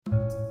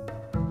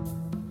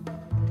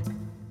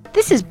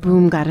This is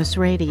Boom Goddess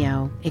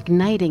Radio,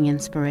 igniting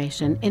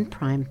inspiration in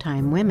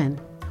primetime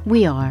women.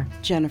 We are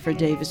Jennifer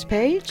Davis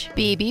Page,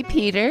 BB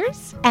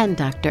Peters, and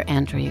Dr.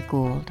 Andrea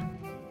Gould.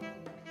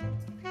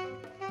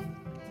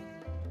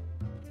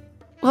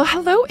 Well,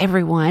 hello,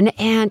 everyone,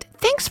 and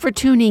thanks for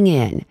tuning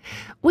in.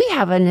 We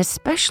have an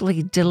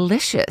especially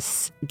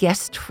delicious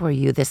guest for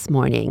you this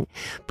morning,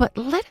 but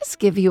let us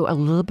give you a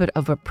little bit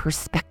of a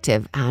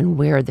perspective on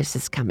where this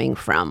is coming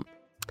from.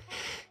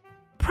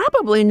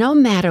 Probably no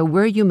matter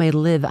where you may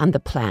live on the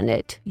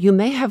planet, you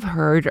may have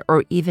heard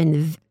or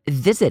even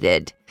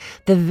visited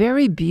the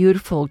very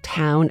beautiful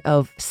town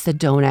of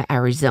Sedona,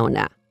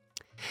 Arizona.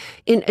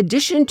 In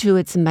addition to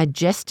its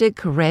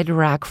majestic red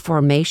rock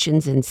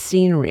formations and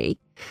scenery,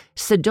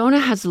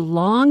 Sedona has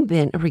long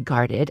been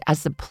regarded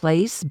as a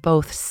place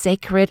both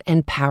sacred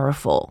and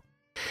powerful.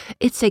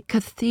 It's a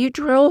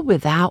cathedral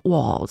without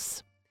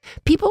walls.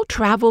 People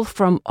travel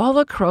from all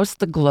across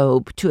the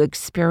globe to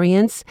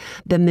experience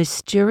the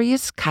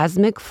mysterious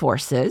cosmic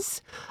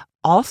forces,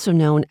 also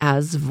known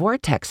as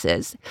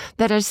vortexes,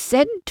 that are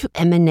said to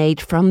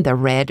emanate from the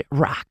red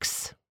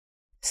rocks.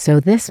 So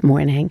this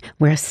morning,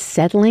 we're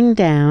settling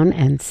down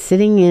and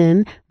sitting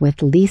in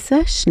with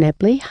Lisa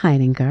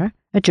Schneble-Heidinger,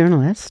 a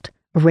journalist,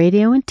 a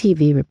radio and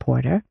TV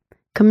reporter,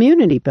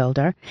 community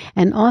builder,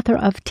 and author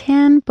of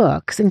 10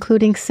 books,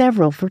 including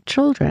several for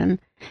children,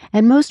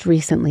 and most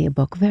recently a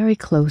book very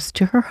close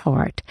to her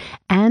heart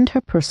and her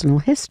personal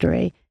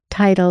history,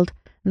 titled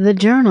The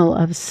Journal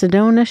of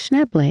Sedona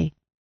Schneble.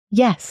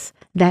 Yes,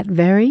 that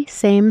very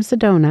same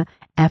Sedona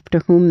after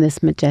whom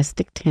this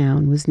majestic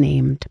town was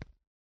named.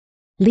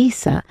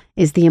 Lisa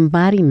is the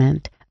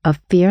embodiment of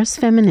fierce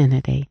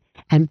femininity,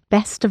 and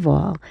best of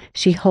all,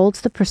 she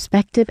holds the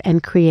perspective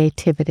and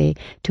creativity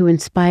to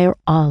inspire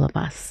all of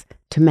us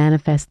to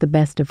manifest the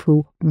best of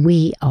who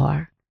we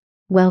are.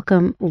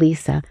 Welcome,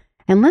 Lisa.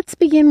 And let's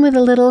begin with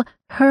a little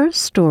her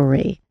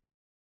story.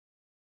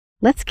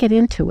 Let's get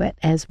into it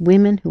as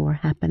women who are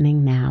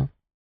happening now.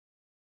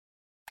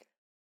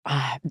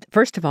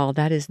 First of all,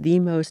 that is the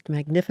most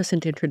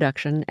magnificent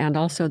introduction and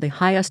also the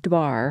highest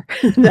bar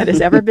that has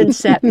ever been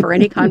set for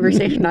any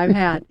conversation I've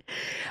had.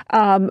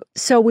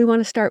 So we want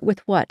to start with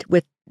what?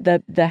 With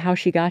the how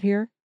she got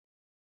here?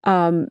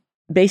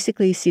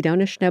 Basically,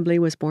 Sedona Schneble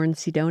was born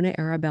Sedona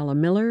Arabella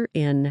Miller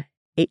in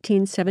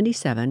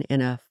 1877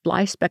 in a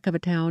fly speck of a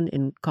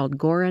town called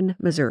Gorin,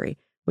 Missouri,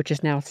 which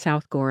is now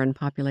South Gorin,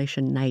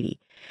 population 90.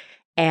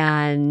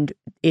 And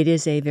it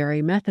is a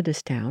very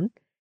Methodist town.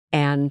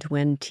 And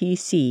when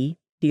T.C.,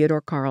 Theodore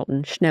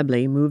Carlton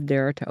Schneble, moved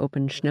there to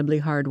open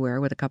Schneble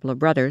Hardware with a couple of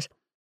brothers,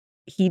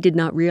 he did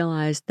not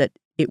realize that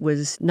it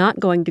was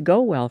not going to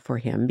go well for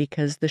him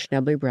because the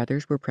Schneble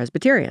brothers were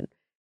Presbyterian,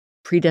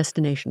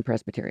 predestination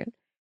Presbyterian.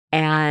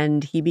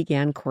 And he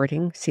began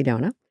courting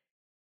Sedona.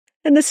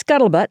 And the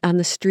scuttlebutt on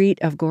the street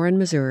of Gorin,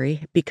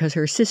 Missouri, because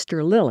her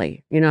sister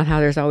Lily, you know how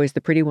there's always the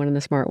pretty one and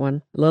the smart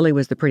one? Lily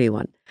was the pretty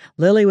one.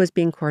 Lily was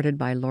being courted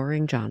by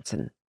Loring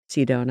Johnson,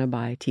 Sedona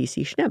by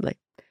T.C. Schneble.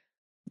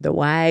 The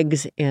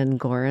wags in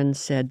Gorin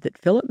said that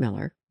Philip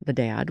Miller, the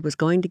dad, was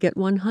going to get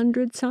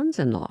 100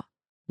 sons-in-law.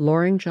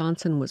 Loring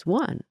Johnson was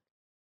 1.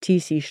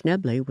 T.C.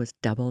 Schneble was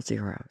double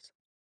zeros.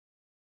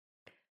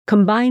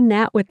 Combine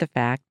that with the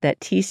fact that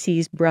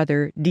T.C.'s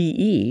brother,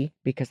 D.E.,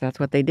 because that's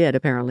what they did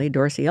apparently,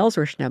 Dorsey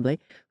Ellsworth Schneble,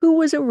 who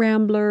was a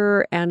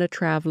rambler and a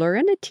traveler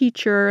and a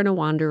teacher and a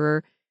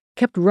wanderer,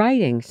 kept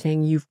writing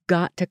saying, "You've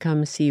got to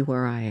come see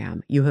where I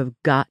am. You have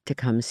got to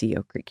come see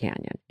Oak Creek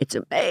Canyon. It's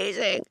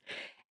amazing."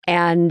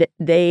 And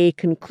they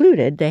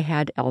concluded they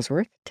had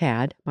Ellsworth,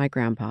 Tad, my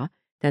grandpa,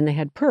 then they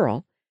had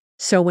Pearl.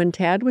 So when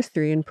Tad was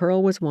 3 and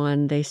Pearl was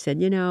 1, they said,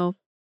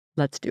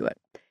 let's do it.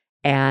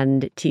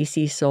 And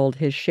T.C. sold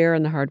his share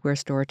in the hardware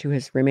store to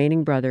his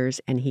remaining brothers,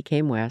 and he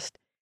came west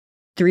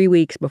 3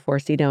 weeks before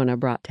Sedona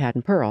brought Tad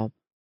and Pearl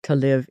to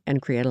live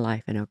and create a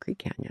life in Oak Creek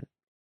Canyon.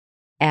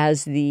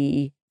 As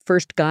the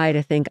first guy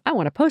to think, I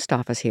want a post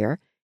office here,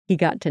 he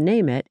got to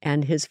name it,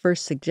 and his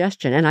first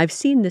suggestion, and I've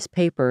seen this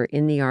paper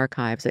in the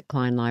archives at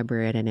Klein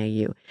Library at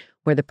NAU,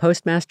 where the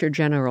Postmaster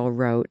General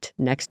wrote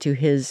next to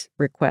his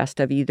request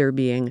of either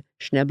being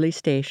Schneble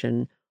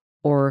Station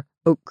or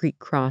Oak Creek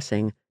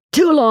Crossing,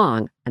 too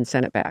long, and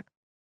sent it back.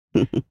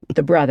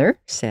 The brother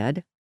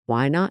said,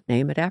 why not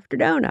name it after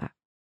Dona?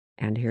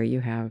 And here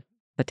you have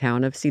the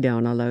town of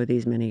Sedona, lo,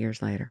 these many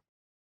years later.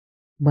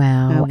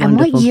 Wow. And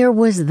what year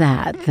was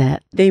that?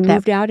 They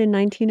moved out in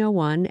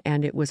 1901,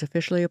 and it was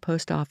officially a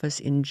post office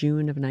in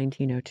June of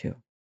 1902.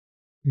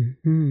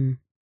 Mm-hmm.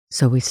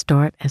 So we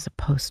start as a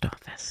post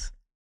office.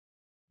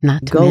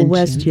 Not to Go mention,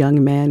 west,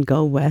 young man,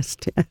 go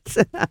west.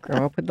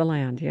 Grow up with the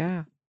land,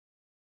 yeah.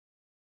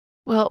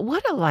 Well,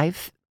 what a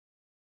life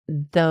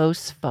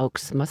those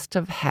folks must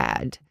have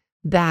had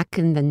back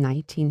in the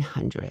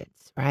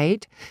 1900s,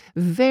 right?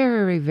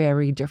 Very,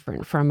 very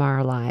different from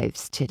our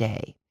lives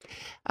today.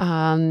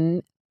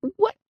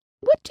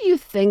 What do you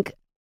think,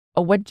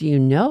 or what do you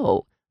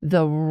know,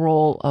 the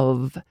role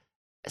of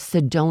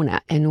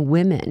Sedona and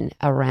women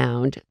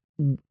around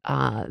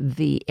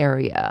the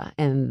area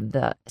and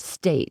the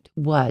state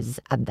was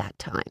at that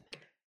time?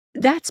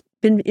 That's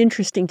been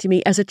interesting to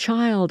me. As a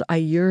child, I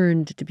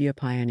yearned to be a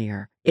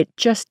pioneer. It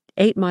just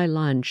ate my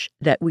lunch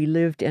that we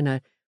lived in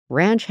a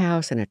ranch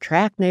house in a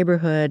tract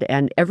neighborhood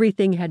and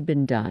everything had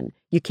been done.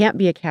 You can't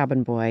be a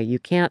cabin boy. You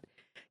can't,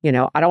 I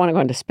don't want to go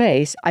into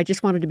space. I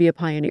just wanted to be a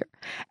pioneer.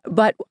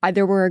 But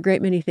there were a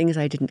great many things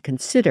I didn't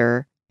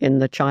consider in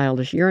the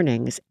childish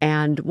yearnings.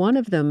 And one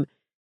of them,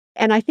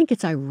 and I think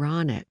it's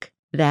ironic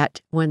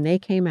that when they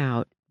came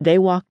out, they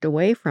walked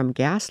away from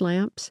gas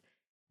lamps,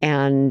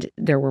 and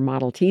there were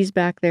Model Ts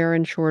back there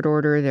in short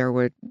order. There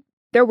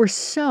were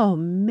so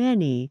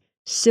many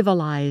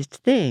civilized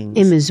things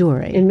In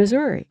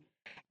Missouri.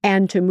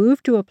 And to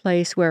move to a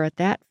place where at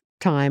that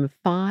time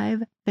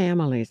 5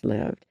 families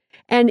lived.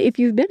 And if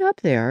you've been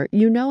up there,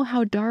 you know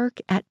how dark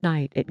at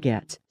night it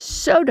gets.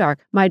 So dark.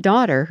 My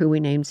daughter, who we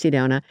named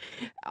Sedona,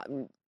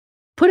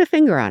 put a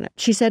finger on it.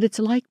 She said it's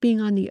like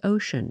being on the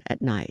ocean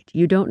at night.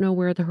 You don't know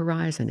where the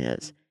horizon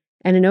is.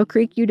 And in Oak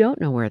Creek, you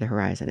don't know where the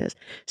horizon is.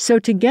 So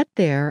to get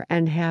there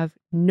and have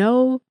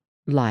no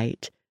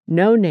light,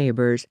 no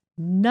neighbors,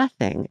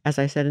 nothing, as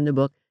I said in the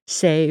book,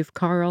 save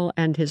Carl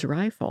and his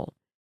rifle,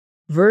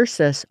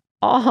 versus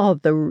all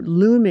the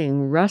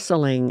looming,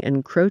 rustling,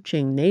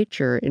 encroaching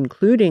nature,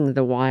 including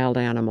the wild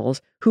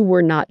animals who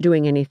were not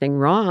doing anything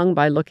wrong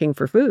by looking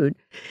for food,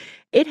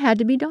 it had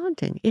to be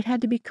daunting. It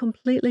had to be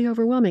completely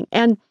overwhelming.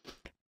 And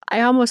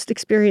I almost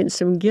experienced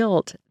some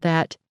guilt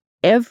that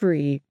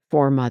every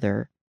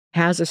foremother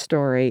has a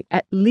story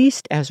at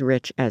least as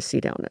rich as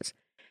Sedona's.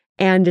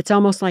 And it's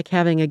almost like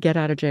having a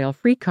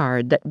get-out-of-jail-free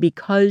card that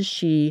because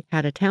she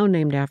had a town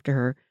named after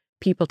her,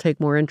 people take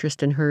more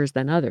interest in hers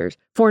than others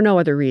for no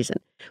other reason.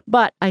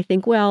 But I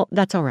think, well,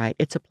 that's all right.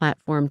 It's a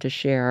platform to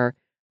share,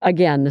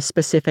 again, the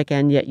specific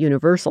and yet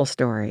universal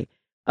story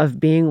of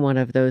being one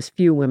of those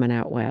few women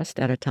out west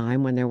at a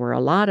time when there were a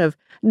lot of,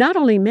 not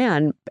only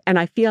men, and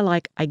I feel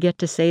like I get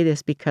to say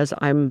this because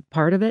I'm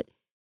part of it,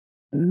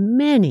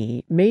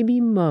 many,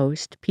 maybe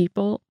most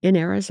people in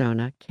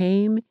Arizona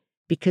came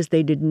because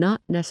they did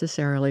not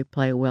necessarily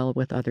play well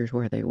with others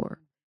where they were.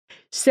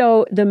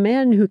 So the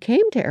men who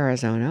came to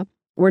Arizona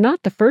were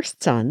not the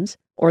first sons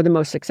or the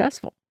most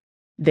successful.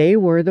 They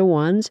were the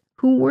ones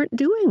who weren't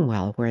doing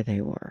well where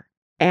they were.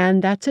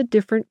 And that's a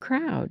different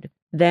crowd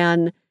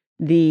than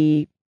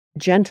the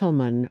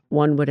gentlemen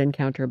one would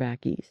encounter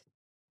back east,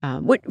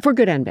 for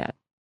good and bad.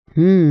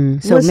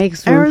 So it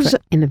makes room for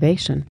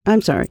innovation.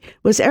 I'm sorry.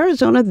 Was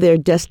Arizona their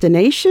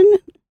destination?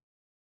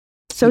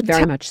 So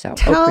Very much so.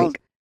 Oak Creek.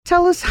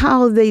 Tell us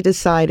how they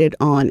decided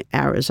on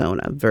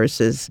Arizona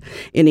versus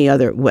any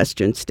other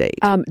Western state.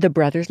 The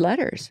brother's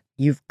letters.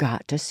 You've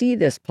got to see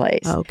this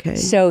place. Okay.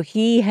 So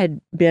he had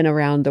been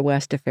around the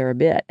West a fair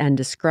bit and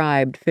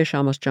described fish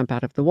almost jump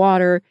out of the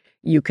water.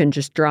 You can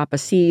just drop a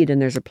seed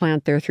and there's a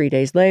plant there 3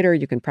 days later.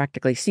 You can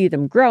practically see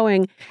them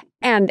growing.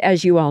 And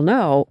as you all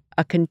know,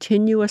 a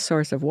continuous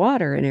source of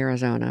water in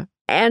Arizona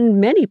and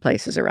many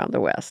places around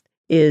the West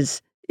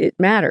it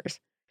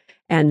matters.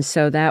 And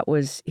so that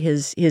was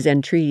his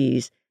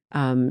entreaties.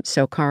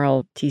 So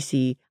Carl,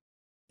 TC,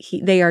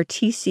 they are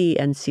TC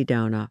and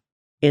Sedona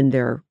in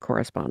their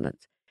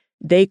correspondence.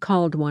 They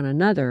called one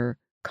another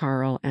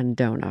Carl and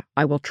Dona.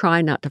 I will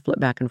try not to flip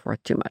back and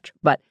forth too much,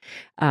 but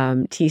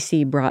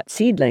TC brought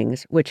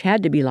seedlings, which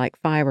had to be like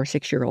 5 or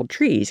 6 year old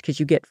trees because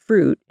you get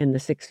fruit in the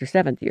 6th or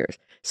 7th years.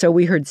 So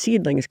we heard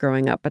seedlings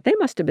growing up, but they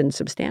must have been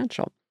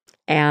substantial,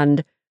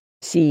 and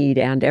seed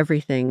and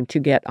everything to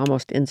get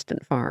almost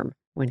instant farm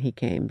when he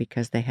came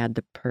because they had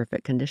the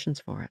perfect conditions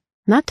for it.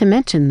 Not to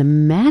mention the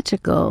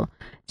magical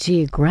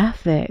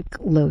geographic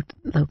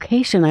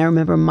location. I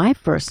remember my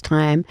first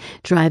time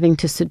driving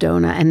to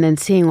Sedona and then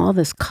seeing all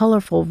this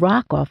colorful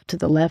rock off to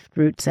the left,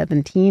 Route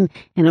 17.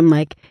 And I'm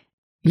like,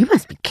 you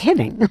must be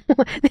kidding.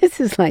 This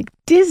is like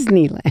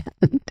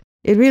Disneyland.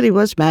 It really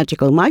was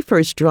magical. My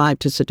first drive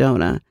to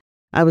Sedona,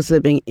 I was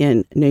living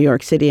in New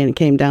York City and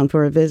came down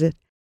for a visit.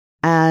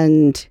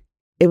 And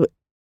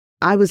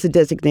I was the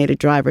designated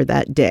driver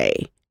that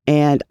day.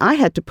 And I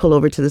had to pull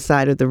over to the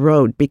side of the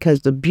road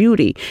because the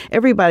beauty,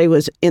 everybody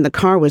was in the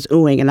car was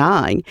oohing and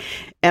ahhing.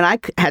 And I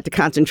had to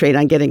concentrate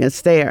on getting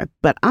us there.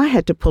 But I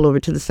had to pull over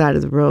to the side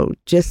of the road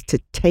just to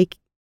take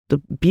the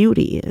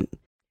beauty in.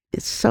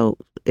 It's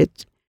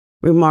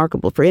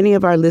remarkable. For any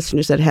of our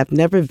listeners that have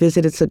never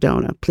visited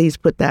Sedona, please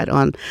put that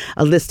on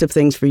a list of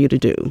things for you to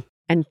do.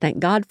 And thank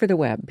God for the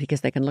web,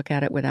 because they can look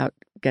at it without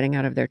getting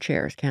out of their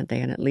chairs, can't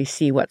they? And at least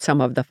see what some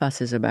of the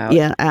fuss is about.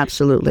 Yeah,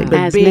 absolutely. But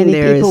as many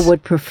people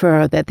would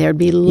prefer that there'd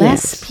be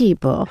less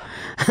people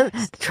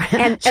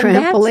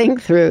trampling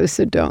through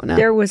Sedona.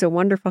 There was a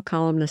wonderful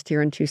columnist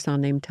here in Tucson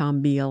named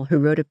Tom Beal who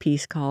wrote a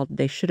piece called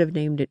 "They Should Have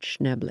Named It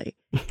Schnebly."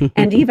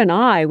 And even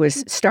I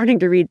was starting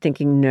to read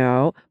thinking,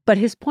 no, but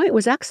his point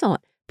was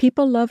excellent.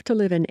 People love to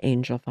live in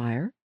Angel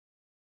Fire,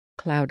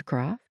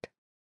 Cloudcroft,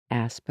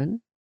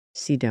 Aspen,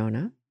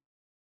 Sedona.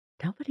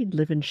 Nobody'd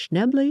live in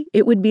Schnebly.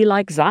 It would be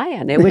like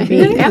Zion. It would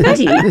be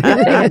empty if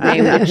they had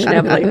named it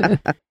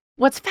Schnebly.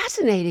 What's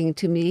fascinating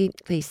to me,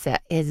 Lisa,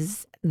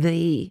 is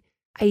I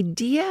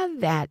idea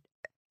that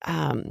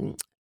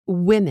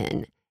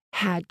women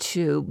had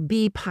to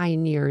be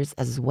pioneers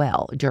as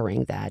well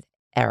during that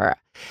era.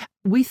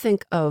 We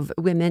think of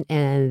women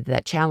and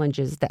the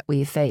challenges that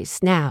we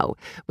face now,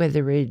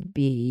 whether it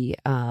be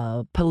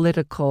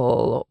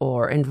political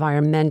or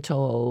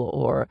environmental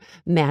or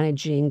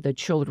managing the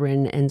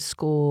children in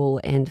school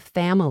and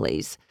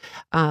families.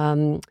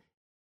 The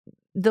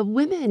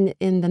women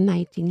in the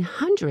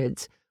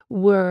 1900s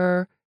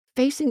were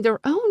facing their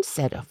own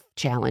set of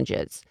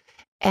challenges.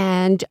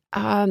 And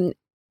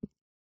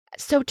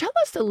so tell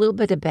us a little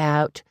bit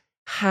about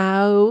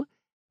how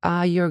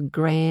your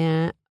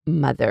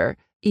grandmother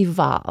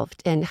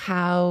evolved and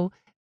how,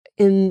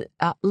 in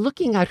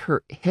looking at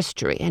her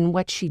history and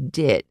what she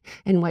did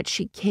and what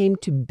she came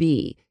to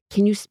be,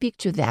 can you speak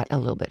to that a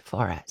little bit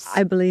for us?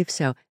 I believe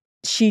so.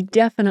 She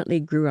definitely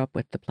grew up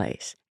with the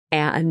place.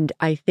 And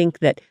I think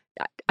that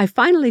I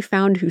finally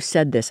found who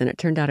said this, and it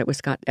turned out it was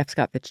F.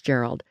 Scott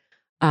Fitzgerald.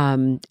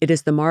 It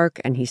is the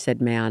mark, and he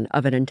said, man,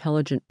 of an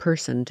intelligent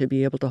person to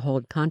be able to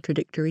hold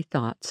contradictory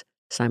thoughts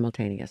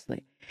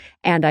simultaneously.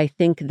 And I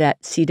think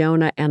that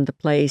Sedona and the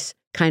place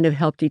kind of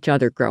helped each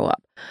other grow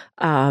up.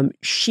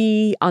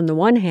 She, on the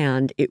one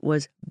hand, it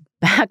was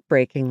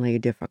backbreakingly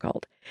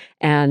difficult.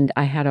 And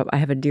I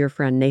have a dear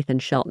friend, Nathan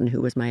Shelton,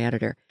 who was my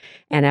editor.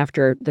 And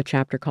after the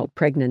chapter called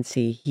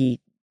Pregnancy, he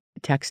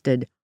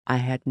texted, I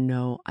had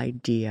no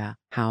idea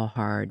how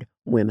hard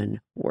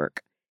women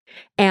work.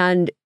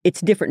 And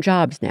it's different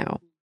jobs now,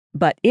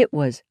 but it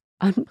was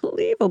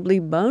unbelievably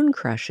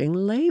bone-crushing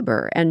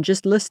labor. And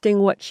just listing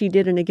what she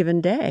did in a given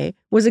day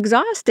was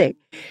exhausting.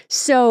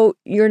 So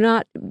you're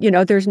not,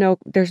 there's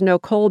no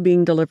coal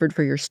being delivered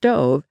for your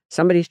stove.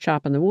 Somebody's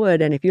chopping the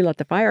wood, and if you let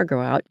the fire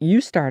go out,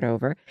 you start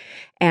over.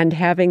 And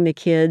having the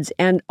kids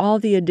and all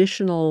the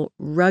additional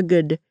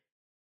rugged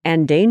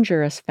and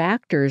dangerous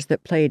factors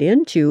that played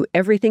into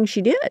everything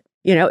she did.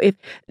 If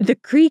the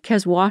creek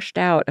has washed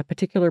out a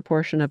particular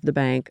portion of the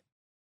bank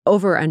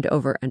over and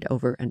over and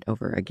over and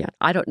over again.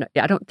 I don't know.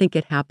 I don't think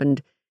it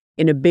happened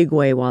in a big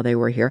way while they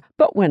were here.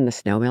 But when the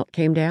snowmelt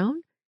came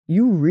down,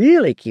 you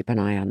really keep an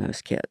eye on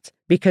those kids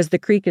because the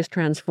creek is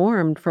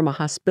transformed from a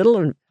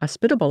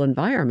hospitable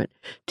environment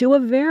to a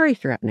very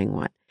threatening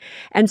one.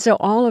 And so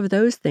all of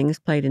those things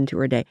played into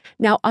her day.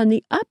 Now, on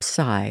the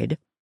upside,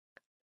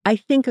 I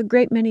think a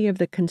great many of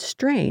the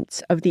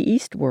constraints of the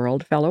East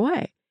world fell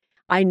away.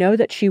 I know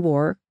that she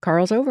wore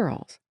Carl's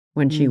overalls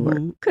when she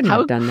worked. Couldn't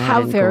have done that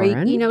How in very,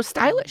 Gorin.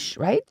 stylish,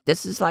 right?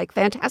 This is like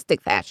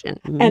fantastic fashion.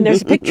 And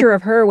there's a picture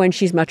of her when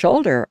she's much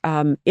older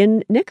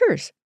in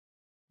knickers.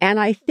 And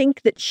I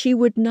think that she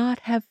would not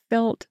have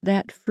felt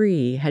that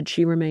free had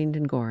she remained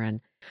in Gorin.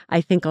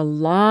 I think a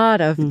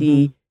lot of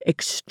the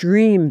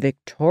extreme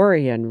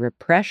Victorian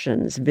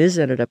repressions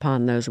visited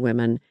upon those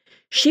women,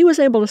 she was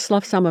able to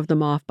slough some of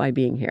them off by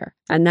being here.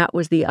 And that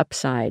was the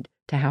upside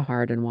to how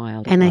hard and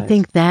wild it was. And I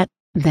think that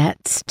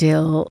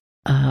still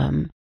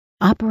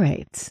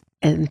operates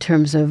in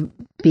terms of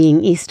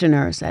being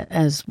Easterners,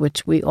 as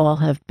which we all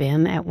have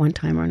been at one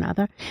time or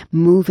another,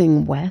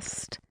 moving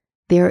west.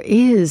 There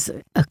is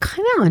a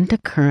kind of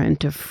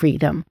undercurrent of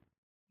freedom.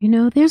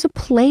 There's a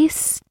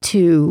place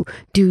to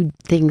do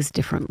things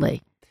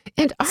differently.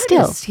 And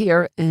artists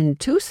here in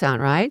Tucson,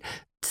 right,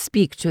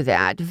 speak to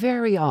that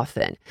very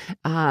often.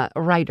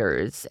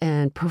 Writers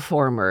and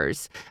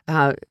performers.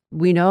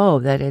 We know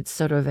that it's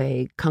sort of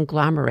a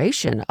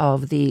conglomeration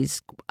of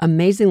these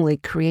amazingly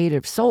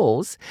creative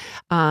souls,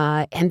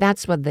 and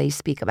that's what they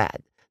speak about.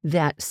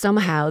 That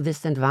somehow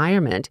this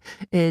environment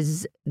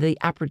is the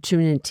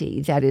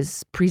opportunity that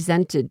is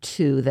presented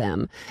to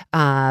them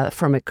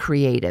from a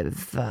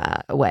creative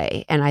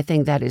way. And I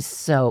think that is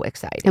so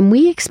exciting. And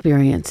we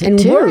experience it and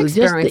too. We're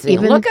experiencing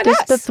it. Look at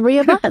us. The three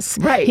of us.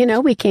 Right.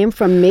 We came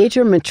from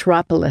major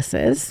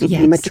metropolises.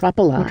 Yes.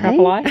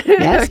 Metropoli.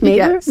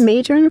 Yes,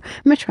 major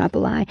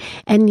metropoli.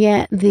 And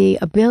yet the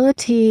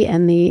ability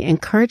and the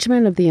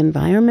encouragement of the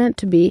environment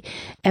to be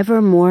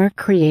ever more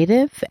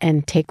creative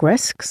and take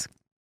risks.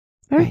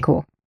 Very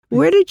cool.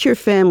 Where did your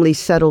family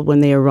settle when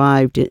they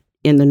arrived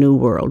in the New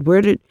World?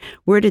 Where did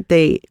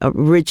they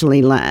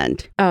originally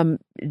land? Her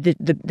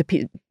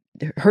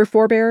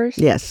forebears?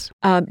 Yes.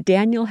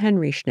 Daniel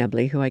Henry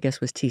Schneble, who I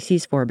guess was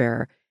TC's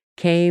forebearer,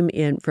 came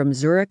in from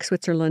Zurich,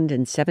 Switzerland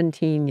in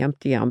 17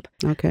 yump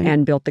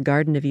and built the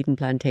Garden of Eden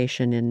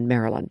plantation in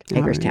Maryland,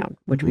 Hagerstown,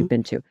 which we've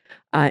been to.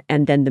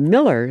 And then the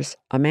Millers,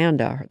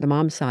 Amanda, the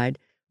mom's side,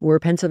 were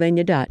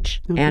Pennsylvania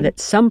Dutch. And at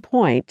some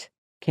point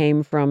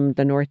came from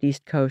the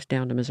northeast coast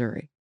down to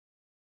Missouri.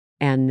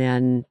 And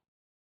then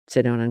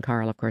Sedona and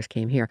Carl, of course,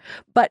 came here.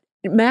 But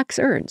Max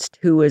Ernst,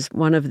 who was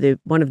one of the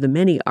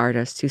many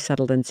artists who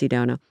settled in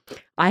Sedona,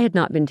 I had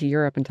not been to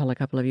Europe until a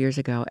couple of years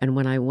ago. And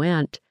when I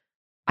went,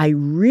 I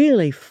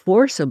really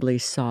forcibly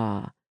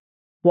saw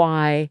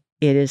why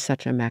it is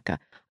such a mecca.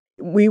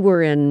 We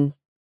were in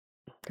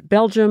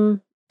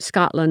Belgium,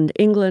 Scotland,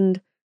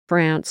 England,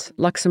 France,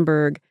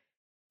 Luxembourg,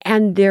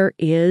 and there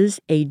is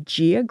a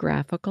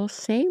geographical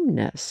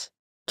sameness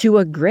to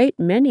a great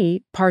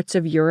many parts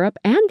of Europe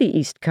and the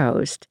East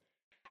Coast.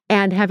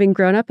 And having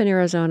grown up in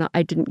Arizona,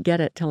 I didn't get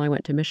it till I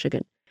went to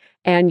Michigan.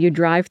 And you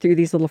drive through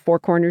these little four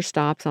corner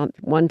stops on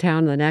one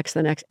town, the next.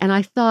 And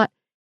I thought,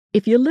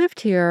 if you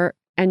lived here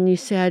and you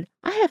said,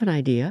 I have an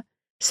idea,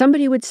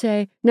 somebody would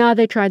say, no,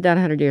 they tried that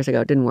 100 years ago.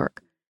 It didn't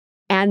work.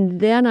 And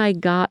then I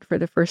got for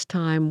the first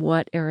time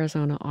what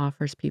Arizona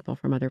offers people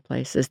from other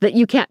places that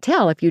you can't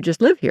tell if you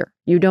just live here.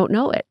 You don't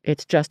know it.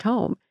 It's just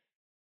home.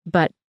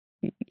 But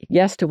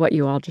yes to what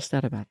you all just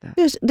said about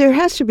that. There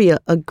has to be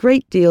a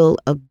great deal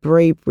of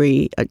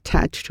bravery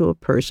attached to a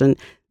person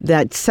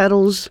that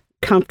settles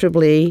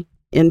comfortably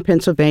in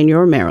Pennsylvania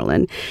or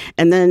Maryland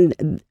and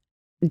then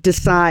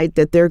decide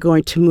that they're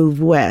going to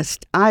move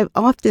west. I've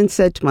often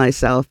said to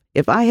myself,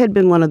 if I had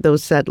been one of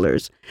those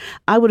settlers,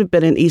 I would have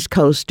been an East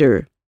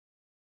Coaster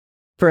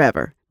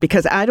forever,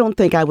 because I don't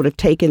think I would have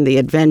taken the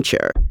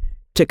adventure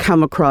to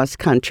come across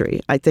country.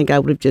 I think I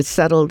would have just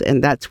settled,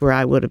 and that's where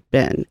I would have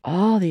been.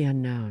 All the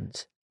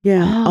unknowns.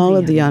 Yeah, all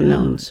of the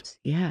unknowns.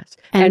 Yes.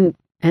 And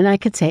I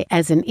could say,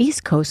 as an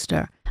East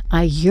Coaster,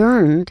 I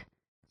yearned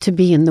to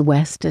be in the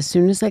West as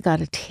soon as I got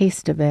a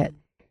taste of it,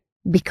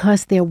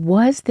 because there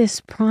was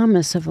this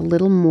promise of a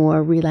little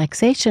more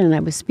relaxation. And I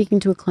was speaking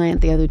to a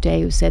client the other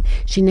day who said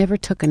she never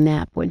took a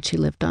nap when she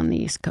lived on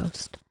the East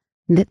Coast.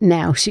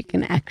 Now she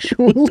can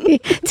actually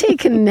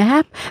take a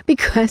nap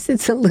because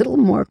it's a little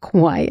more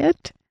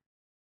quiet.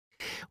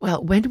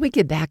 Well, when we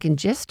get back in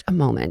just a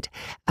moment,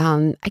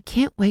 I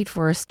can't wait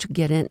for us to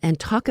get in and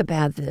talk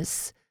about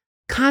this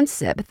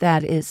concept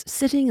that is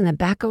sitting in the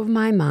back of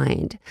my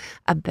mind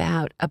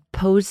about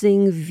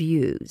opposing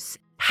views.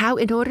 How,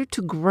 in order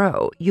to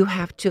grow, you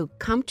have to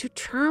come to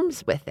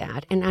terms with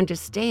that and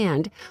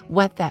understand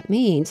what that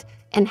means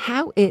and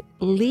how it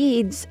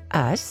leads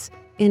us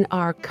in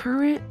our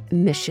current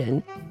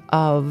mission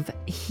of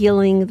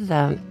healing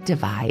the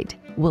divide.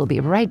 We'll be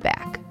right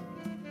back.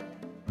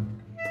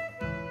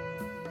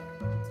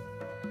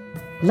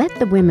 Let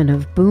the women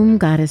of Boom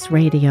Goddess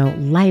Radio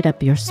light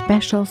up your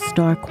special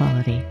star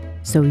quality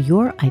so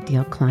your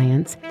ideal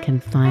clients can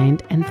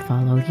find and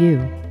follow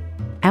you.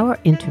 Our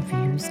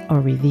interviews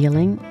are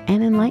revealing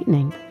and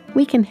enlightening.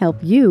 We can help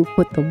you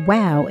put the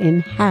wow in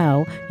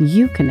how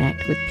you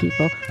connect with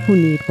people who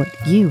need what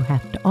you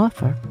have to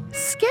offer.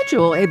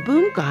 Schedule a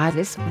Boom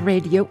Goddess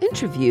Radio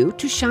interview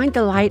to shine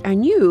the light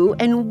on you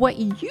and what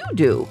you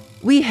do.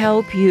 We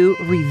help you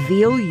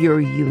reveal your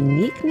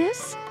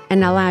uniqueness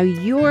and allow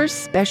your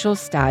special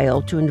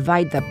style to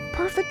invite the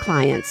perfect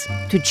clients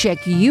to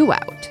check you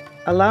out.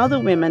 Allow the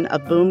women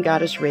of Boom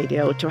Goddess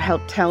Radio to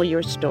help tell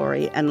your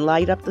story and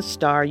light up the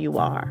star you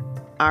are.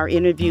 Our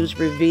interviews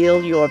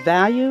reveal your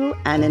value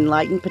and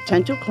enlighten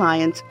potential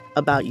clients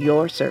about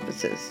your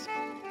services.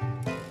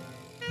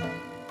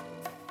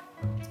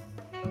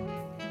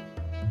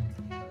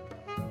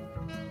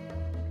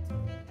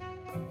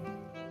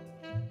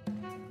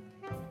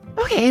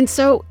 Okay, and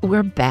so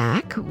we're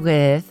back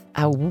with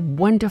a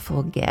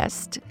wonderful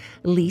guest,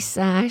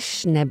 Lisa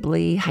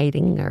Schnebly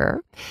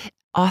Heidinger,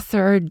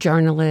 author,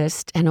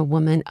 journalist, and a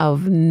woman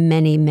of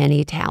many,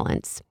 many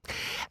talents.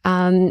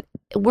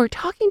 We're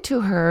talking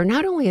to her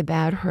not only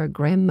about her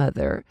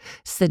grandmother,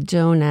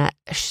 Sedona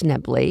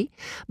Schnebly,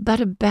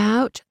 but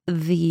about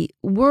the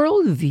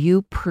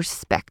worldview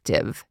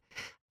perspective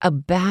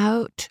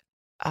about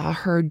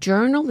her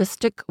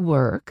journalistic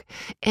work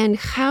and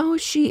how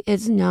she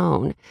is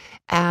known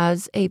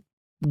as a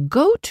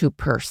go-to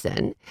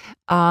person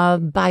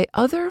by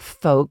other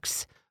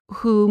folks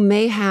who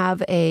may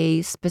have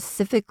a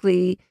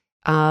specifically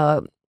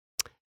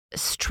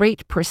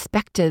straight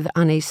perspective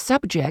on a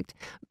subject,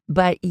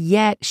 but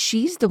yet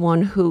she's the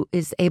one who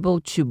is able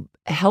to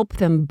help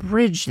them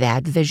bridge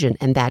that vision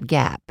and that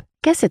gap.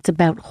 Guess it's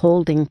about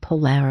holding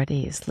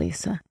polarities,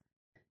 Lisa.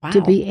 Wow.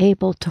 To be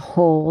able to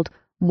hold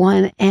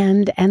one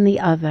end and the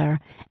other,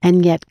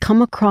 and yet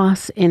come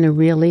across in a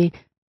really,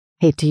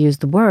 hate to use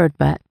the word,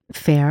 but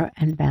fair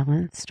and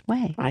balanced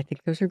way. I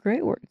think those are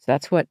great words.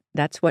 That's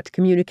what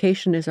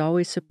communication is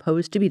always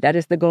supposed to be. That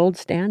is the gold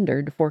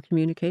standard for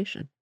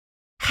communication.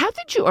 How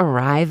did you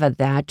arrive at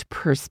that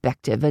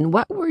perspective, and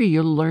what were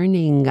your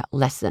learning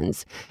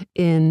lessons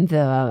in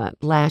the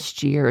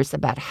last years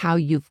about how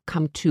you've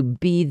come to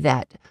be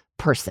that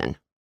person?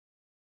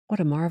 What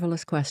a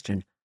marvelous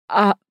question.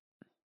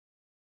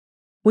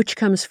 Which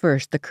comes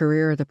first, the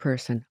career or the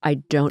person? I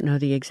don't know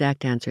the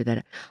exact answer to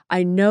that.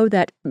 I know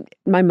that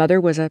my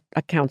mother was a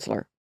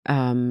counselor,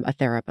 a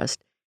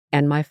therapist,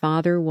 and my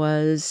father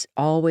was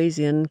always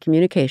in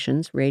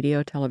communications,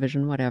 radio,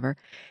 television, whatever.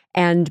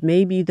 And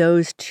maybe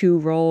those two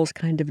roles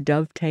kind of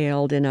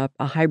dovetailed in a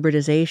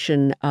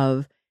hybridization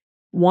of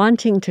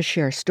wanting to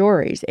share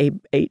stories,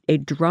 a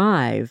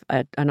drive,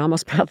 an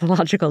almost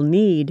pathological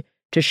need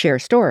to share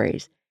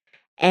stories,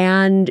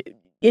 and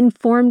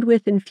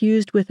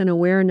infused with an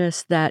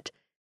awareness that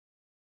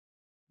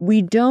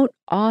we don't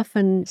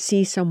often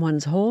see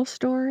someone's whole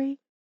story,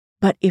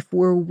 but if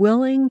we're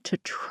willing to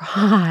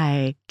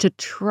try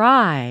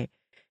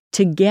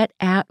to get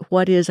at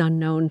what is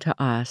unknown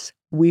to us,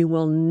 we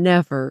will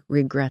never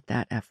regret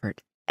that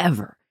effort,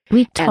 ever.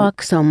 We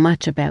talk so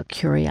much about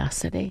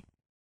curiosity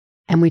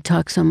and we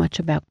talk so much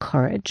about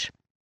courage.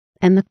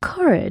 And the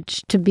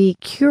courage to be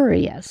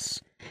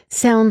curious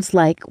sounds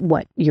like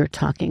what you're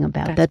talking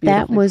about.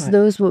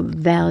 Those were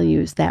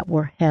values that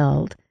were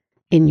held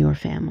in your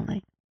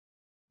family.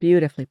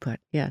 Beautifully put.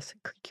 Yes,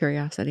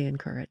 curiosity and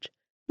courage.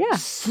 Yeah.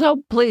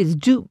 So please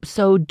do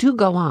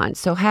go on.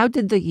 So how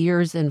did the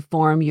years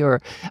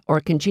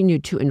continue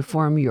to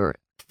inform your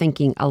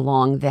thinking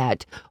along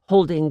that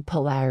holding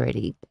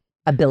polarity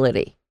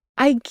ability?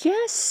 I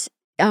guess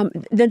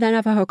the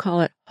Navajo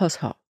call it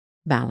hosho,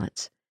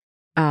 balance.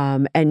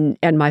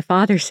 And my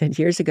father said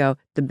years ago,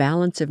 the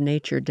balance of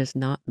nature does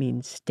not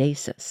mean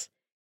stasis.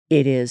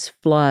 It is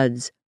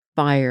floods,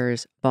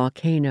 fires,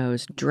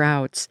 volcanoes,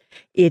 droughts.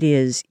 It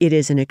is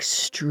an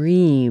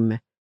extreme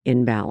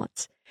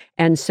imbalance.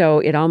 And so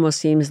it almost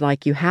seems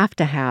like you have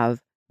to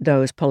have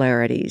those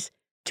polarities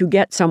to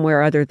get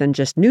somewhere other than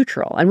just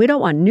neutral. And we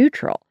don't want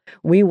neutral.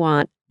 We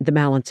want the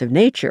balance of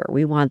nature.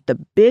 We want the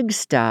big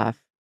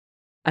stuff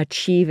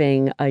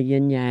achieving a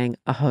yin-yang,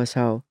 a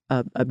hosho,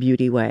 a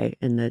beauty way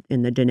in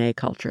the Dene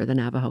culture, the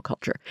Navajo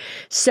culture.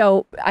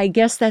 So I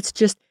guess that's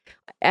just,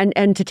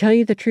 and to tell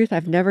you the truth,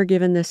 I've never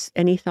given this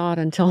any thought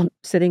until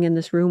sitting in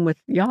this room with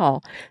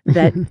y'all,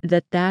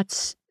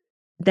 that's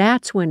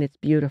when it's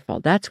beautiful.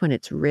 That's when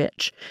it's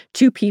rich.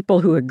 Two people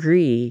who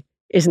agree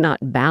is not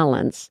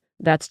balance.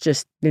 That's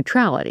just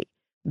neutrality.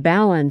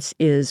 Balance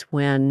is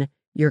when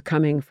you're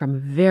coming from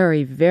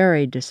very,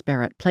 very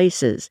disparate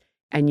places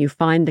and you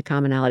find the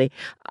commonality.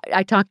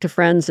 I talk to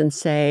friends and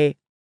say,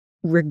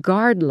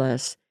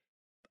 regardless,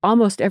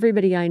 almost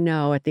everybody I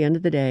know at the end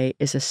of the day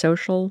is a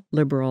social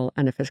liberal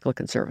and a fiscal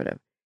conservative.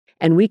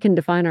 And we can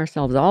define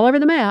ourselves all over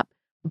the map.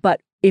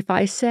 But if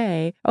I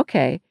say,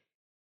 okay,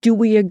 do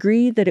we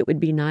agree that it would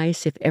be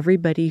nice if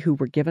everybody who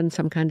were given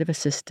some kind of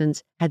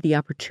assistance had the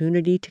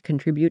opportunity to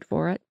contribute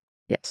for it?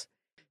 Yes.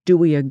 Do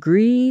we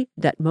agree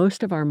that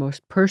most of our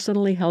most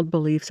personally held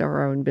beliefs are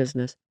our own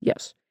business?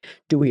 Yes.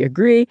 Do we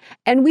agree?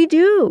 And we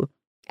do.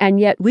 And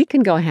yet we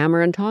can go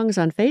hammer and tongs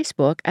on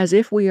Facebook as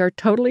if we are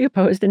totally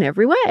opposed in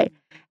every way.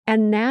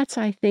 And that's,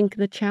 I think,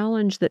 the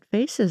challenge that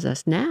faces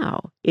us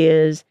now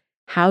is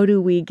how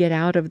do we get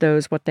out of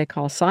those, what they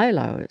call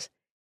silos,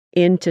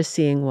 into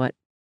seeing what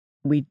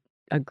we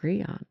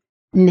agree on.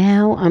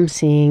 Now I'm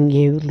seeing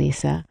you,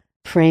 Lisa,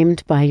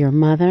 framed by your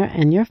mother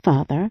and your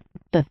father,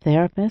 the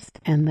therapist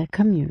and the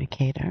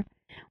communicator.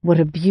 What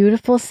a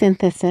beautiful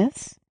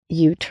synthesis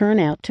you turn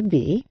out to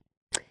be.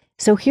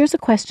 So here's a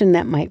question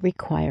that might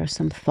require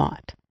some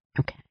thought.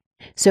 Okay.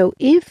 So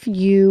if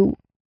you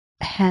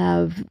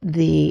have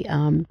the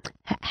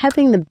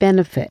having the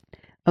benefit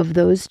of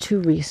those two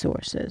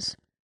resources,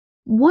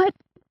 what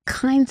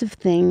kinds of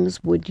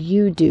things would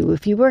you do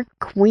if you were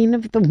queen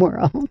of the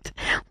world?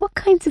 What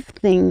kinds of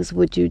things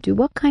would you do?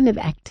 What kind of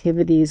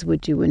activities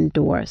would you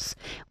endorse?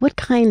 What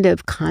kind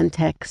of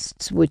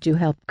contexts would you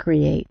help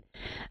create?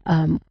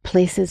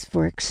 Places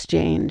for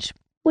exchange?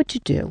 What'd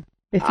you do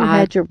if you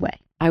had your way?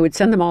 I would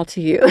send them all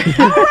to you.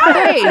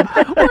 Hey,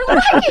 we're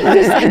liking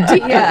this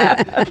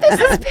idea.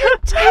 This is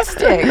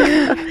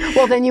fantastic.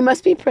 Well, then you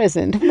must be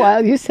present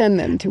while you send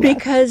them to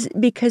us.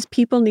 Because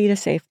people need a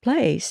safe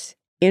place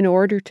in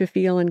order to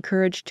feel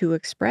encouraged to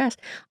express.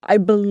 I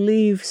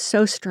believe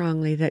so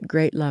strongly that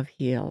great love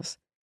heals.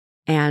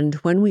 And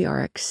when we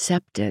are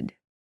accepted,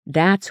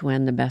 that's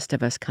when the best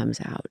of us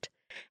comes out.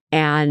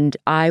 And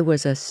I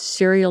was a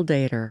serial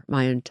dater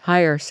my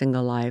entire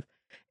single life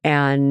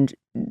and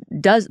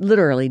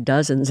literally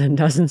dozens and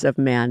dozens of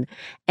men.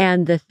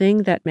 And the thing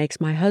that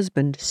makes my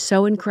husband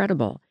so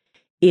incredible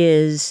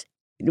is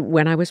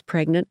when I was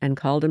pregnant and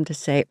called him to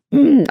say,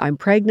 I'm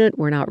pregnant,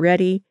 we're not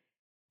ready,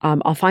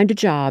 I'll find a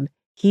job.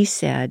 He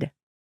said,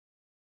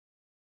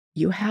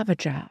 you have a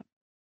job.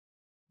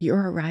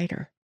 You're a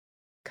writer.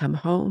 Come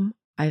home.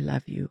 I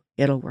love you.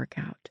 It'll work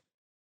out.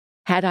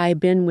 Had I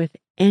been with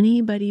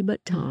anybody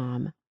but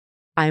Tom,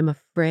 I'm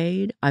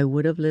afraid I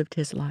would have lived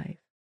his life.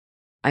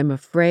 I'm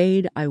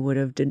afraid I would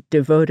have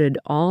devoted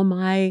all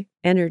my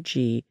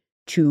energy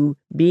to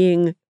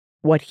being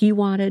what he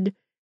wanted,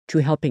 to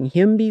helping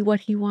him be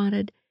what he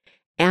wanted.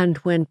 And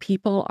when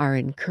people are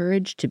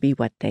encouraged to be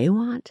what they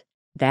want,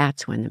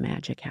 that's when the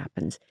magic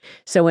happens.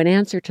 So in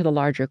answer to the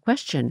larger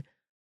question,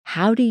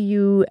 how do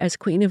you, as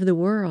queen of the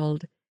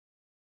world,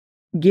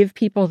 give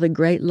people the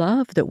great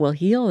love that will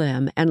heal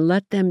them and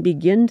let them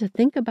begin to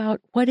think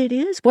about what it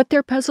is, what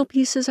their puzzle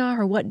pieces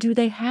are, what do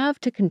they have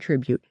to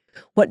contribute,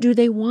 what do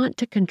they want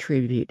to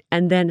contribute,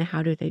 and then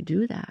how do they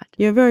do that?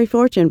 You're very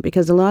fortunate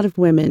because a lot of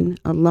women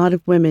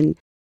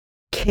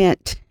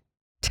can't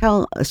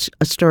tell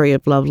a story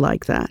of love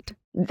like that.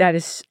 That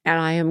is, and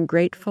I am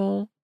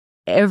grateful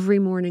every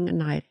morning and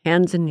night,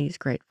 hands and knees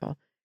grateful.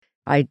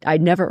 I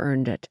never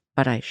earned it,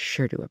 but I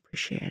sure do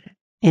appreciate it.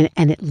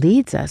 And it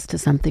leads us to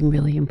something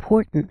really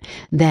important,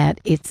 that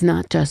it's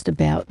not just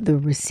about the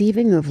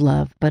receiving of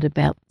love, but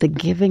about the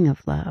giving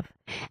of love.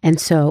 And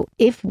so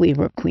if we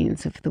were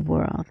queens of the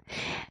world,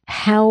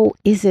 how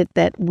is it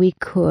that we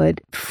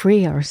could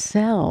free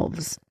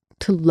ourselves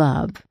to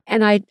love?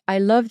 And I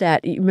love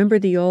that. You remember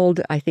the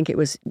old, I think it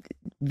was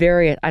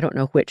I don't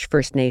know which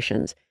First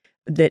Nations,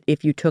 that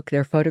if you took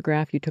their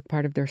photograph, you took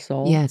part of their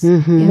soul. Yes.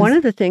 Mhm. One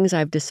of the things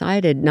I've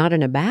decided, not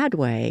in a bad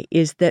way,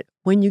 is that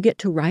when you get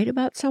to write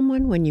about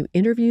someone, when you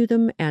interview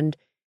them and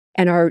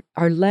are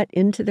let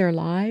into their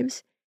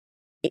lives,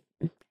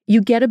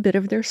 you get a bit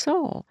of their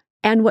soul.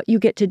 And what you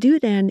get to do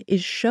then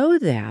is show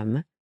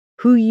them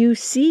who you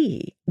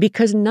see,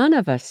 because none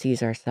of us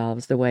sees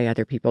ourselves the way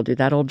other people do.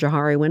 That old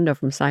Johari window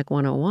from Psych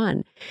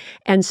 101.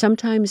 And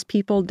sometimes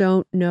people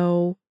don't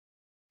know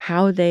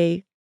how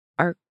they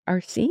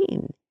are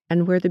seen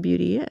and where the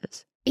beauty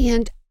is.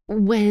 And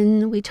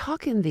when we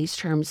talk in these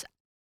terms,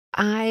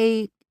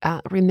 I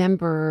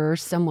remember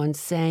someone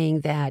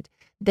saying that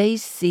they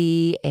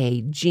see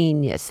a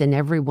genius in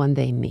everyone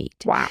they meet.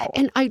 Wow.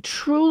 And I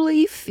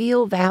truly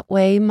feel that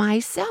way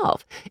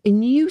myself.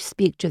 And you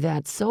speak to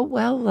that so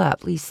well,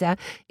 Lisa,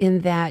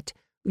 in that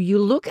you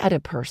look at a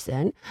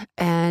person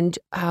and,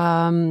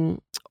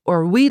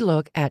 or we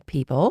look at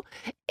people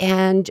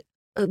and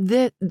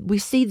we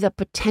see the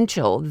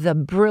potential, the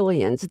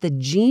brilliance, the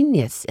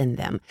genius in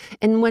them.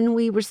 And when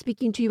we were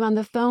speaking to you on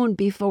the phone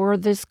before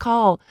this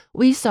call,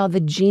 we saw the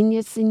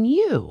genius in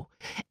you.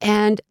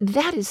 And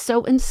that is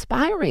so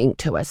inspiring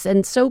to us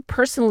and so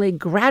personally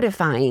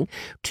gratifying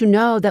to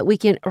know that we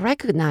can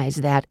recognize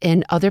that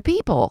in other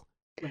people.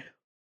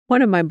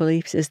 One of my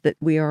beliefs is that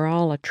we are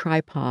all a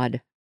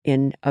tripod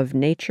of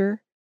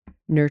nature,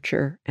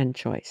 nurture, and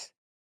choice.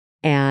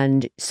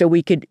 And so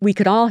we could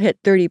all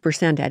hit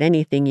 30% at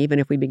anything, even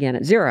if we began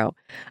at 0.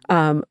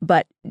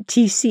 But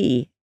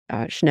T.C.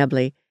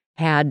 Schnebly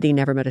had the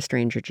Never Met a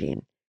Stranger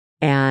gene.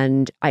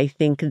 And I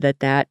think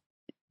that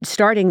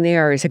starting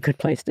there is a good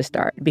place to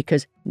start,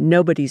 because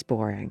nobody's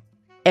boring.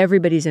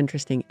 Everybody's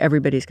interesting.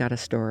 Everybody's got a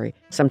story.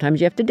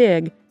 Sometimes you have to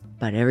dig,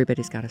 but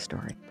everybody's got a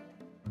story.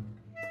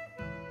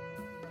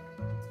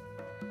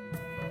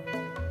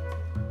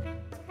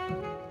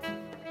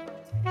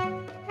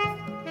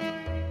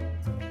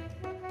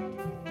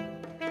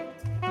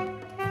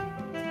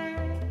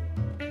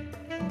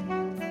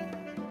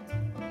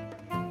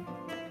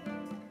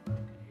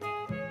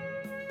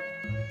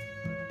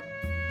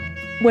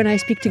 When I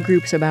speak to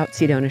groups about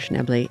Sedona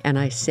Schnebly, and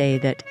I say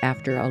that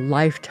after a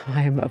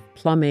lifetime of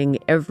plumbing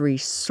every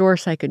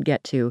source I could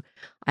get to,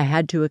 I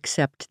had to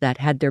accept that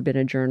had there been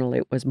a journal,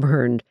 it was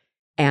burned,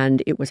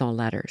 and it was all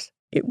letters.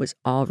 It was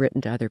all written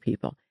to other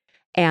people.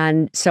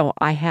 And so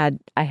I had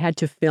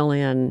to fill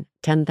in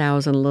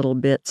 10,000 little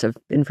bits of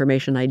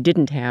information I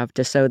didn't have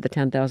to sew the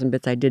 10,000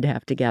 bits I did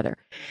have together.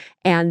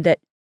 And that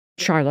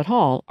Charlotte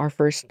Hall, our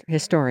first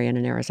historian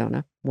in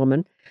Arizona,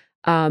 woman,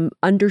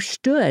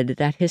 understood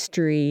that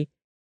history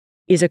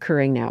is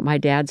occurring now. My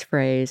dad's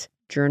phrase,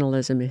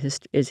 journalism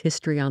is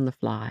history on the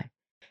fly.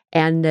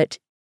 And that,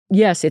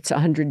 yes, it's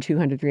 100,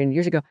 200, 300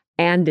 years ago,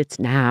 and it's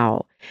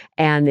now.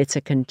 And it's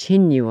a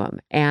continuum.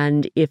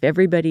 And if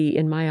everybody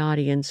in my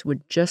audience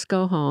would just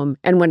go home,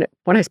 and when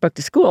I spoke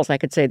to schools, I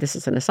could say, this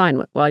is an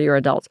assignment while you're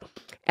adults,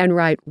 and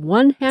write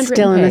one handwritten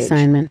Still an page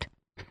assignment.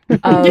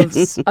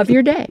 of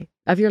your day,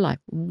 of your life.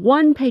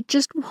 One page,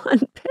 just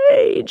one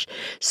page,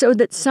 so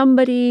that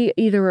somebody,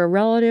 either a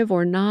relative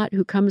or not,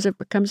 who comes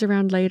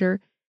around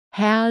later,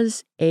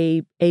 has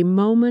a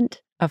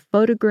moment, a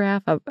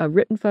photograph, a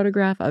written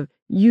photograph of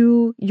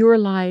you, your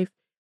life,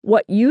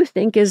 what you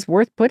think is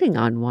worth putting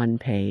on one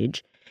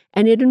page,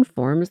 and it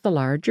informs the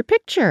larger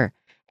picture.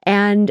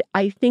 And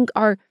I think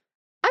I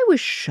was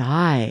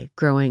shy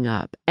growing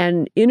up,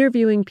 and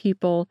interviewing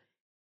people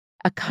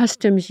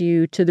accustoms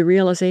you to the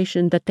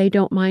realization that they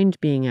don't mind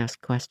being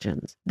asked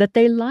questions, that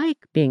they like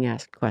being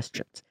asked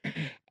questions,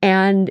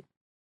 and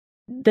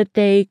that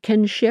they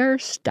can share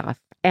stuff.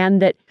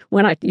 And that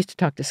when I used to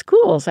talk to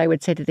schools, I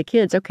would say to the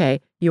kids,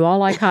 okay, you all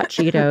like hot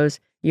Cheetos,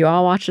 you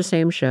all watch the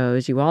same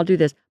shows, you all do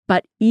this,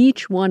 but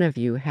each one of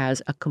you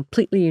has a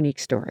completely unique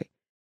story.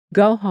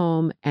 Go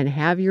home and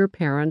have your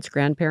parents,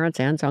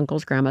 grandparents, aunts,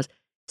 uncles, grandmas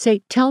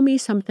say, tell me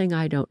something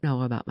I don't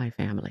know about my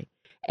family.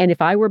 And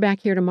if I were back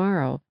here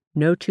tomorrow,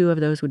 no two of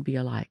those would be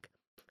alike.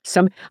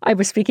 I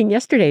was speaking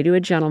yesterday to a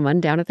gentleman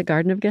down at the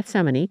Garden of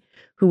Gethsemane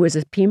who was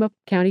a Pima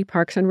County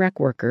Parks and Rec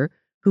worker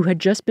who had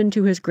just been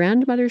to his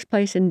grandmother's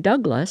place in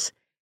Douglas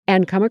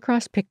and come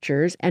across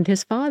pictures, and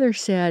his father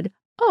said,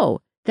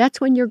 oh,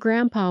 that's when your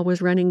grandpa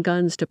was running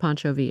guns to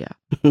Pancho Villa.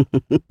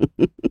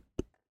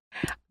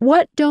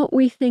 What don't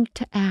we think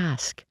to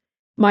ask?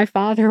 My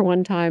father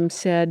one time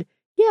said,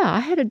 yeah,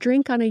 I had a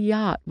drink on a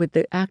yacht with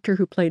the actor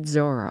who played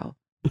Zorro.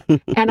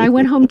 And I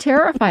went home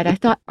terrified. I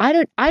thought,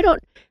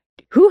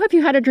 who have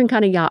you had a drink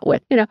on a yacht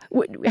with?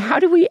 How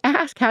do we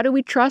ask? How do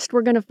we trust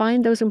we're going to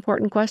find those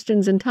important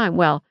questions in time?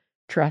 Well,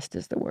 trust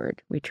is the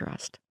word. We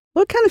trust.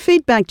 What kind of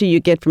feedback do you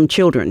get from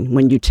children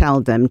when you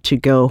tell them to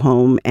go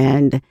home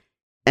and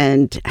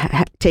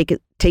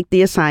take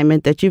the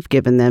assignment that you've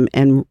given them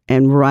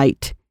and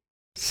write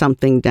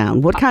something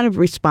down? What kind of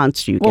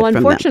response do you get from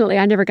them? Well, unfortunately,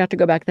 I never got to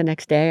go back the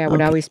next day. I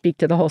would always speak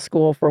to the whole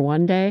school for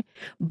one day.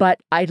 But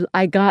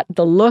I got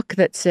the look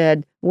that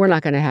said, we're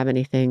not going to have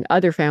anything.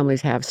 Other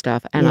families have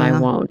stuff, and I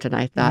won't. And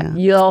I thought,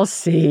 you'll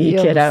see,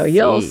 kiddo,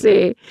 you'll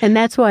see. And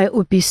that's why it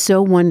would be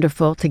so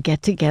wonderful to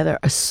get together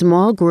a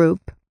small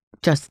group,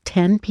 just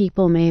 10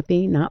 people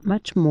maybe, not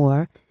much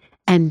more,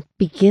 and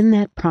begin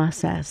that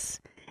process.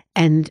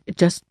 And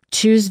just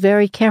choose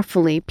very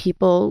carefully.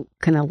 People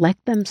can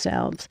elect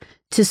themselves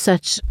to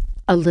such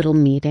a little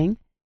meeting.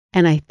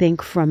 And I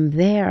think from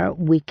there,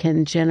 we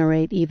can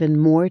generate even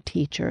more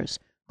teachers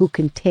who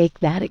can take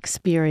that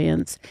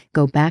experience,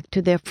 go back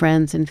to their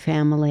friends and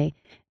family,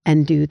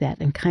 and do that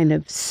and kind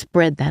of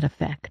spread that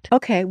effect.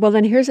 Okay, well,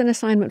 then here's an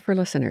assignment for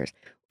listeners.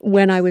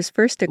 When I was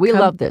first We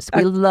love this.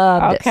 We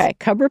love this. Okay,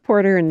 cub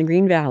reporter in the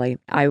Green Valley,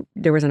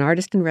 there was an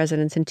artist in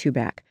residence in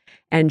Tubac,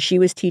 and she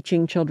was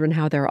teaching children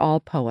how they're all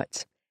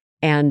poets.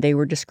 And they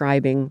were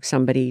describing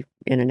somebody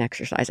in an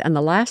exercise. And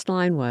the last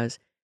line was,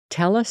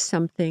 "Tell us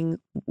something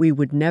we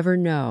would never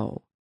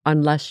know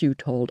unless you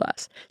told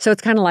us." So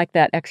it's kind of like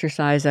that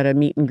exercise at a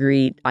meet and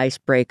greet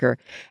icebreaker.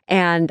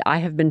 And I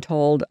have been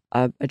told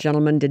a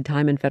gentleman did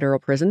time in federal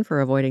prison for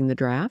avoiding the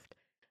draft.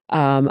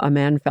 A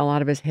man fell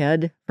on his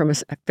head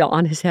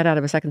out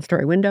of a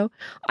second-story window.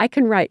 I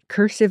can write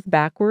cursive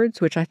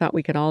backwards, which I thought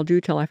we could all do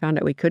till I found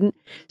out we couldn't.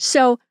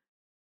 So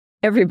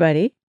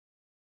everybody,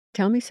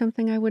 tell me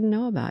something I wouldn't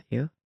know about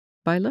you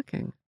by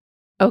looking.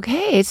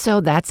 Okay,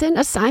 so that's an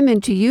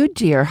assignment to you,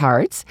 dear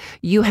hearts.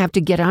 You have to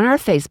get on our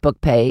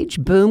Facebook page,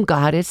 Boom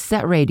Goddess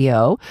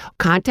Radio.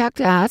 Contact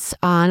us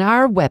on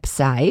our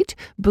website,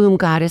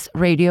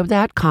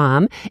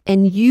 boomgoddessradio.com,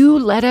 and you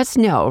let us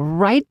know.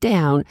 Write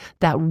down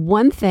that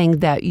one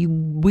thing that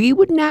we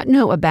would not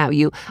know about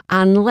you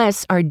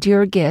unless our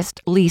dear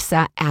guest,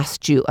 Lisa,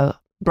 asked you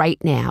right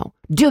now.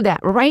 Do that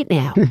right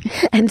now.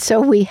 And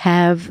so we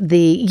have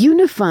the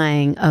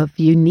unifying of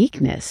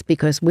uniqueness,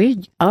 because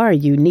we are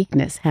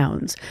uniqueness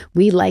hounds.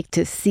 We like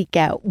to seek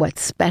out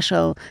what's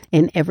special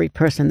in every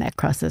person that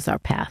crosses our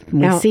path.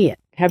 And we see it.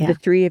 Have the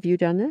three of you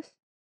done this?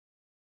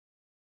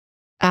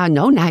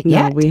 No, not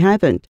yet. No, we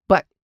haven't.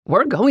 But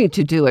we're going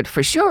to do it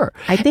for sure.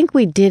 I think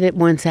we did it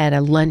once at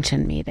a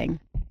luncheon meeting,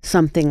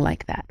 something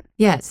like that.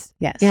 Yes.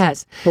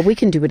 Yes. But we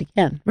can do it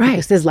again. Right.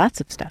 Because there's lots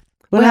of stuff.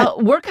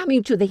 Well, we're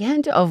coming to the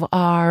end of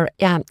our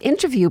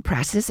interview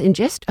process in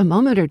just a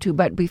moment or two.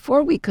 But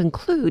before we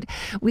conclude,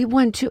 we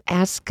want to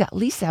ask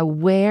Lisa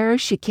where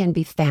she can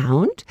be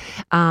found,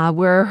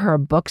 where her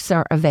books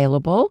are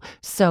available.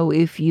 So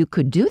if you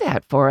could do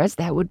that for us,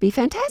 that would be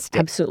fantastic.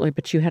 Absolutely.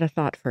 But you had a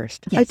thought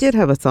first. Yes. I did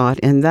have a thought,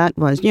 and that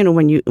was,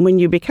 when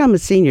you become a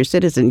senior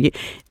citizen,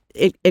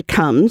 it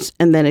comes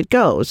and then it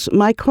goes.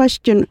 My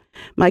question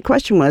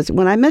was,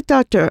 when I met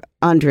Dr.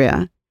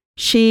 Andrea,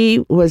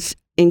 she was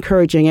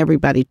encouraging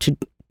everybody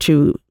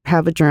to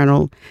have a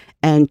journal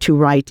and to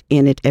write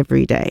in it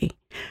every day.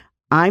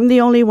 I'm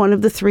the only one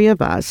of the three of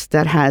us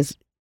that has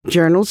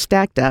journals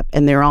stacked up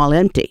and they're all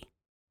empty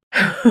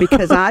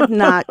because I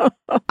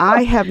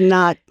have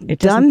not it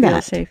done doesn't feel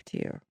that. Safe to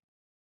you.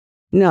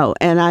 No,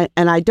 and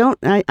I don't.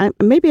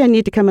 Maybe I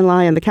need to come and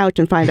lie on the couch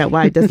and find out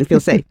why it doesn't feel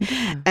safe.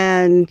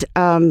 And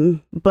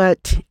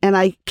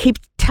I keep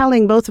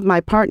telling both of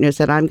my partners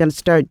that I'm going to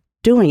start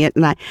doing it,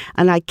 and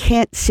I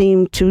can't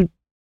seem to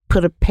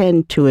put a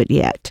pen to it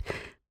yet,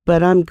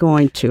 but I'm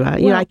going to.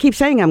 I keep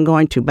saying I'm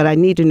going to, but I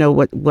need to know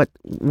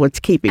what's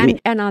keeping me.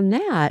 And on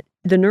that,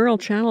 the neural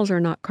channels are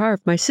not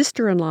carved. My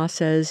sister-in-law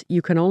says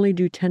you can only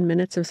do 10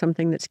 minutes of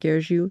something that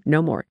scares you.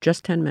 No more,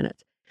 just 10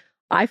 minutes.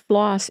 I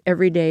floss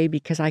every day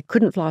because I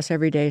couldn't floss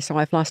every day, so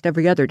I flossed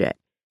every other day.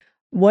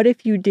 What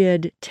if you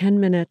did 10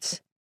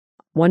 minutes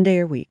one day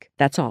a week?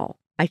 That's all.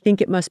 I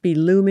think it must be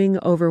looming,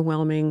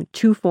 overwhelming,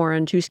 too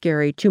foreign, too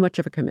scary, too much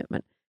of a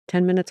commitment.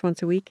 10 minutes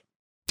once a week?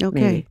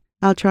 Okay. Maybe.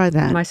 I'll try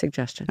that. My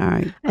suggestion. All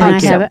right.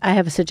 And I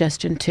have a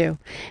suggestion too.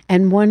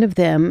 And one of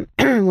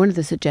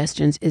the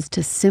suggestions is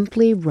to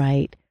simply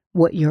write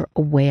what you're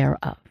aware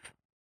of.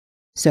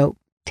 So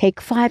take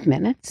 5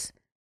 minutes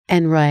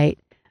and write,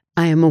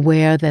 I am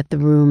aware that the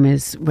room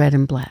is red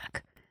and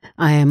black.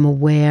 I am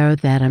aware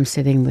that I'm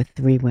sitting with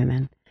 3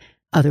 women,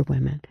 other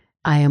women.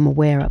 I am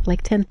aware of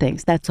 10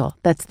 things. That's all.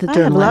 That's the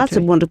journal I have lots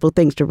entry. of wonderful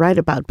things to write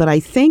about, but I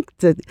think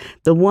that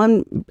the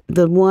one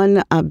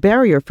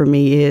barrier for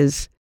me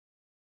is,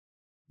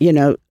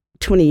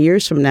 20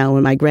 years from now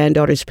when my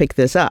granddaughters pick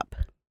this up,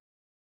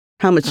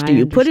 how much do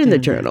you put in the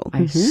journal?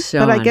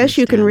 But I guess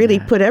you can really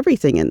put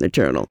everything in the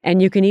journal.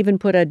 And you can even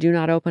put a do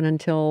not open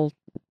until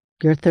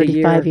you're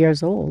 35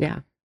 years old. Yeah.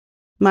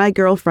 My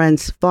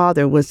girlfriend's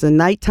father was the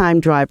nighttime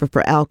driver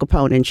for Al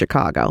Capone in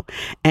Chicago,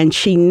 and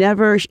she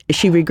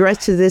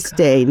regrets to this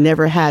day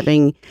never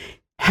having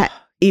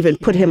even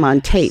put him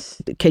on tape.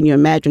 Can you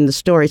imagine the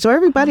story? So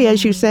everybody,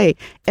 as you say,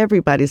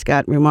 everybody's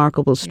got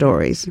remarkable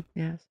stories.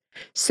 Yes.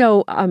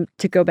 So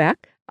to go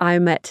back,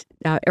 I'm at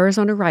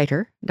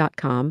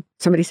ArizonaWriter.com.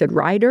 Somebody said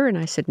writer, and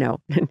I said no.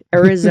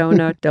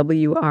 Arizona,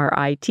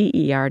 WRITER.com.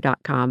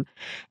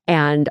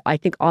 And I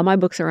think all my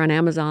books are on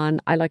Amazon.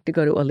 I like to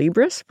go to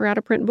Alibris for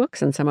out-of-print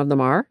books, and some of them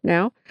are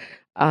now.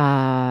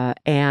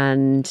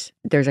 And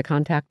there's a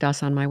contact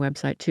us on my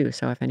website too.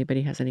 So if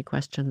anybody has any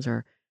questions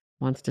or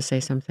wants to say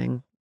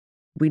something,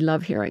 We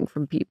love hearing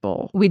from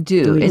people. We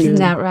do. We Isn't do.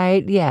 that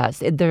right?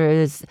 Yes. There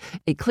is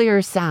a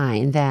clear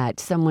sign that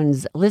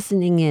someone's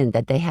listening in,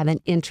 that they have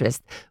an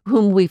interest,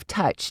 whom we've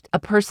touched, a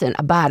person,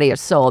 a body, a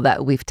soul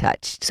that we've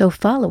touched. So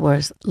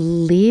followers,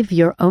 leave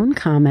your own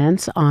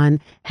comments on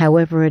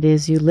however it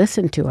is you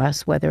listen to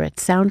us, whether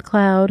it's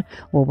SoundCloud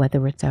or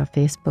whether it's our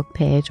Facebook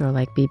page or,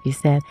 like Bibi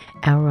said,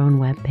 our own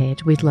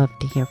webpage. We'd love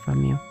to hear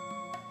from you.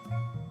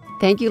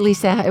 Thank you,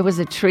 Lisa. It was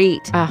a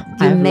treat. You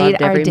I've made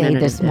loved our every day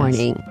minute this of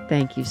morning.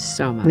 Thank you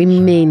so much. We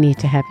may need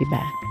to have you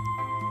back.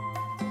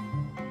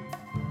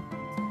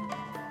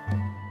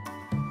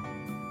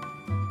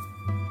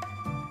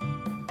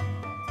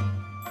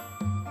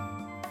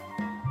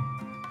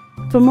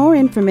 For more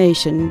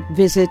information,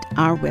 visit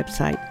our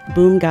website,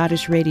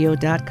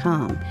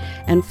 boomgoddessradio.com,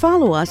 and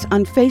follow us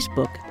on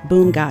Facebook,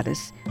 Boom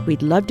Goddess.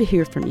 We'd love to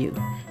hear from you.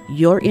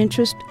 Your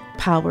interest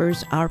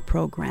powers our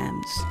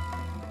programs.